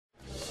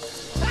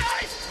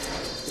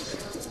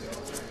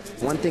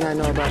One thing I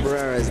know about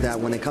Barrera is that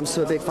when it comes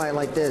to a big fight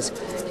like this,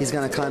 he's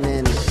going to come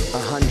in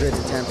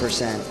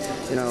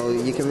 110%. You know,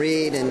 you can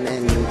read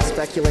and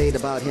speculate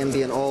about him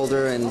being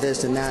older and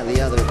this and that and the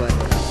other, but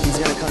he's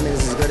going to come in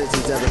as good as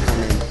he's ever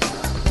come in.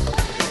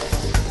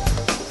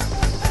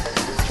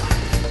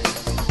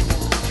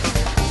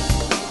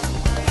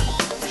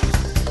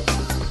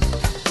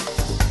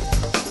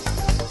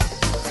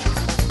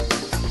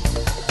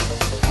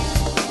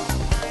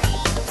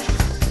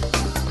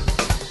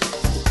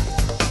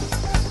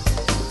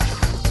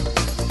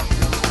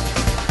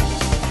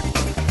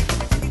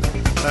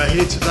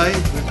 Here today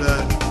with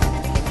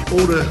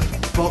all the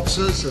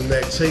boxers and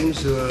their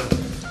teams who are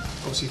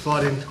obviously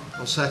fighting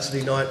on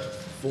Saturday night,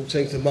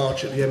 14th of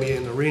March at the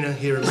M.E.N Arena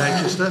here in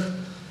Manchester,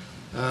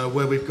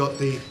 where we've got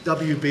the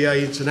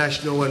WBA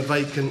International and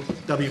vacant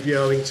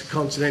WBO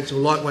Intercontinental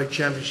Lightweight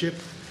Championship,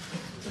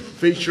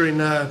 featuring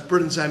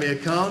Britain's Amir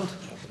Khan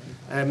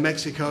and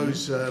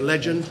Mexico's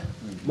legend,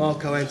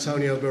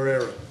 Antonio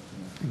Barrera.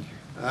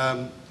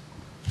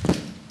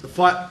 The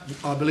fight,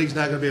 I believe, is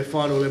now going to be a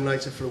final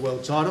eliminator for the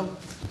world title.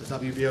 The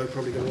WBO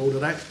probably going to order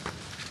that.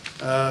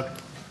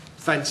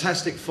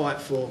 Fantastic fight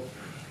for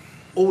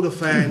all the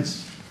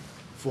fans,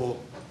 for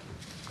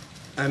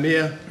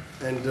Amir,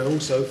 and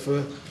also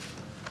for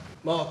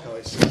Marco.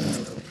 It's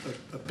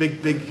a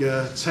big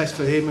test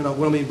for him, and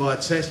what I mean by a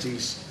test,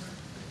 he's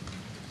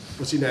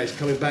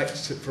coming back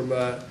from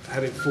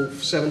having fought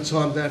 7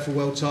 times now for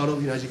world title.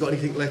 You know, has he got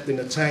anything left in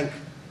the tank?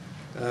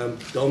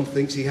 Dom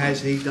thinks he has,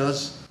 he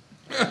does.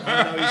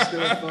 I know he's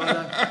still a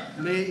fighter.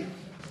 Me,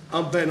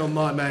 I'm betting on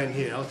my man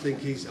here. I think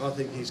he's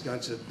going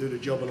to do the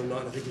job on the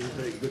night. I think he'll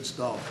do it in good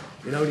style.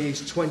 In only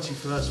his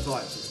 21st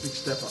fight, so it's a big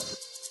step up.